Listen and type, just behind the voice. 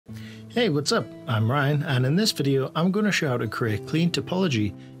Hey, what's up? I'm Ryan, and in this video I'm going to show how to create clean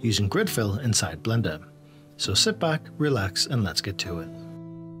topology using grid fill inside Blender. So sit back, relax, and let's get to it.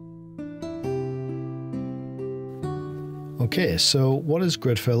 Okay, so what is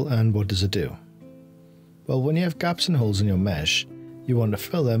grid fill and what does it do? Well, when you have gaps and holes in your mesh, you want to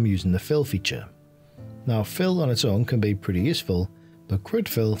fill them using the fill feature. Now, fill on its own can be pretty useful, but grid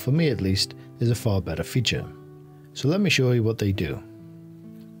fill, for me at least, is a far better feature. So let me show you what they do.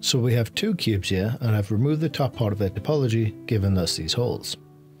 So we have two cubes here, and I've removed the top part of their topology, giving us these holes.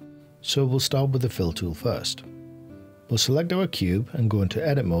 So we'll start with the fill tool first. We'll select our cube and go into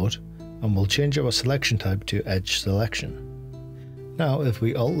edit mode, and we'll change our selection type to edge selection. Now if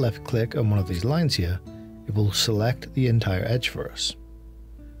we alt left click on one of these lines here, it will select the entire edge for us.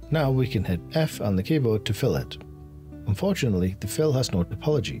 Now we can hit F on the keyboard to fill it. Unfortunately, the fill has no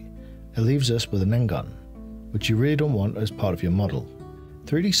topology. It leaves us with an n-gon, which you really don't want as part of your model.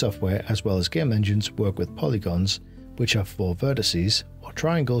 3D software as well as game engines work with polygons which have 4 vertices or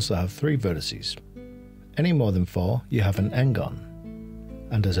triangles that have 3 vertices. Any more than 4, you have an n-gon.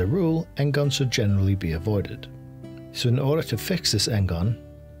 And as a rule, n-gons should generally be avoided. So in order to fix this n-gon,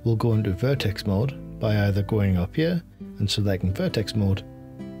 we'll go into vertex mode by either going up here and selecting vertex mode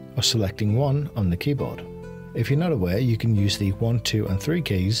or selecting 1 on the keyboard. If you're not aware, you can use the 1, 2 and 3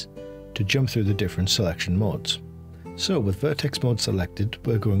 keys to jump through the different selection modes. So with vertex mode selected,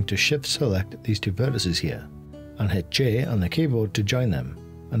 we're going to shift select these 2 vertices here and hit J on the keyboard to join them,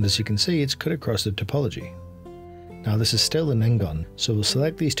 and as you can see, it's cut across the topology. Now this is still an n-gon, so we'll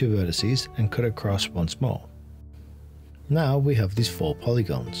select these 2 vertices and cut across once more. Now we have these 4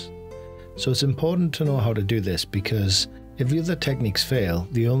 polygons. So it's important to know how to do this, because if the other techniques fail,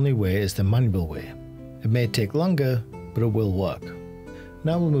 the only way is the manual way. It may take longer, but it will work.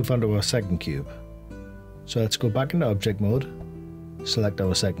 Now we'll move on to our second cube. So let's go back into object mode, select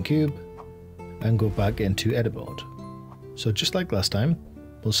our second cube, and go back into edit mode. So just like last time,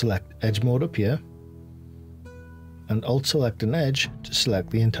 we'll select edge mode up here, and alt select an edge to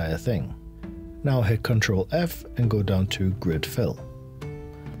select the entire thing. Now hit Ctrl F and go down to grid fill.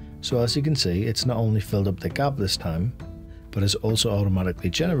 So as you can see, it's not only filled up the gap this time, but has also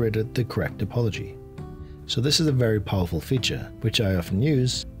automatically generated the correct topology. So this is a very powerful feature, which I often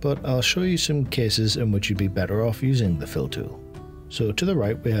use, but I'll show you some cases in which you'd be better off using the fill tool. So to the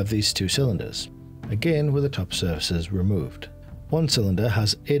right we have these 2 cylinders, again with the top surfaces removed. One cylinder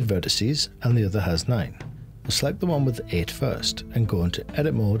has 8 vertices and the other has 9. We'll select the one with 8 first and go into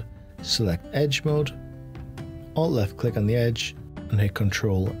edit mode, select edge mode, alt left click on the edge and hit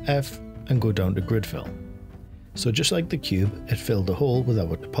Ctrl F and go down to grid fill. So just like the cube, it filled the hole with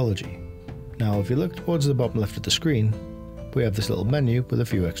our topology. Now if you look towards the bottom left of the screen, we have this little menu with a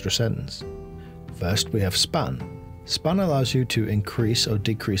few extra settings. First we have span. Span allows you to increase or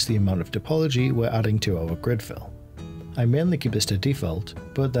decrease the amount of topology we're adding to our grid fill. I mainly keep this to default,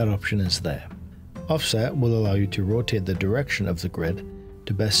 but that option is there. Offset will allow you to rotate the direction of the grid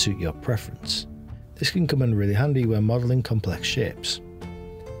to best suit your preference. This can come in really handy when modeling complex shapes.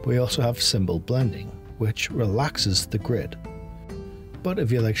 We also have symbol blending, which relaxes the grid. But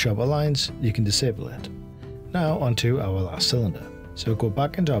if you like sharper lines, you can disable it. Now onto our last cylinder. So go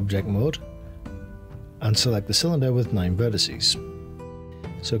back into object mode and select the cylinder with 9 vertices.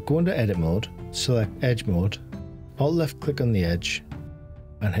 So go into edit mode, select edge mode, alt left click on the edge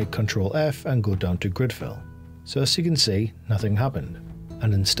and hit Ctrl F and go down to grid fill. So as you can see, nothing happened,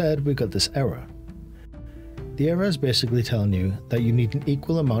 and instead we got this error. The error is basically telling you that you need an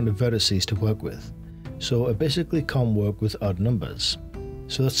equal amount of vertices to work with, so it basically can't work with odd numbers.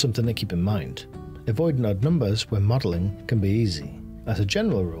 So that's something to keep in mind. Avoiding odd numbers when modeling can be easy. As a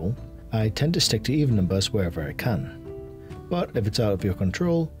general rule, I tend to stick to even numbers wherever I can. But if it's out of your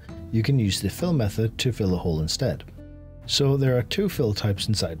control, you can use the fill method to fill a hole instead. So there are 2 fill types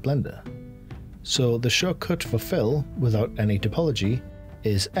inside Blender. So the shortcut for fill without any topology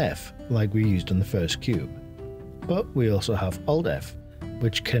is F, like we used on the first cube. But we also have Alt F,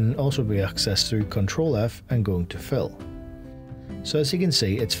 which can also be accessed through Ctrl F and going to fill. So as you can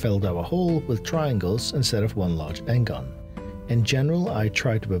see, it's filled our hole with triangles instead of one large n-gon. In general, I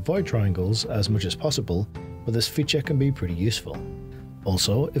try to avoid triangles as much as possible, but this feature can be pretty useful.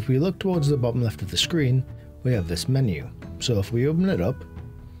 Also, if we look towards the bottom left of the screen, we have this menu. So if we open it up,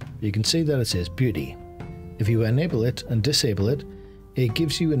 you can see that it says Beauty. If you enable it and disable it, it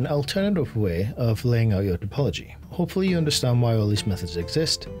gives you an alternative way of laying out your topology. Hopefully you understand why all these methods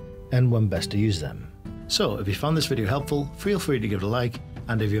exist and when best to use them. So if you found this video helpful, feel free to give it a like,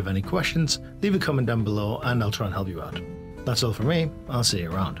 and if you have any questions, leave a comment down below and I'll try and help you out. That's all from me, I'll see you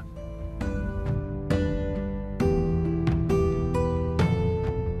around.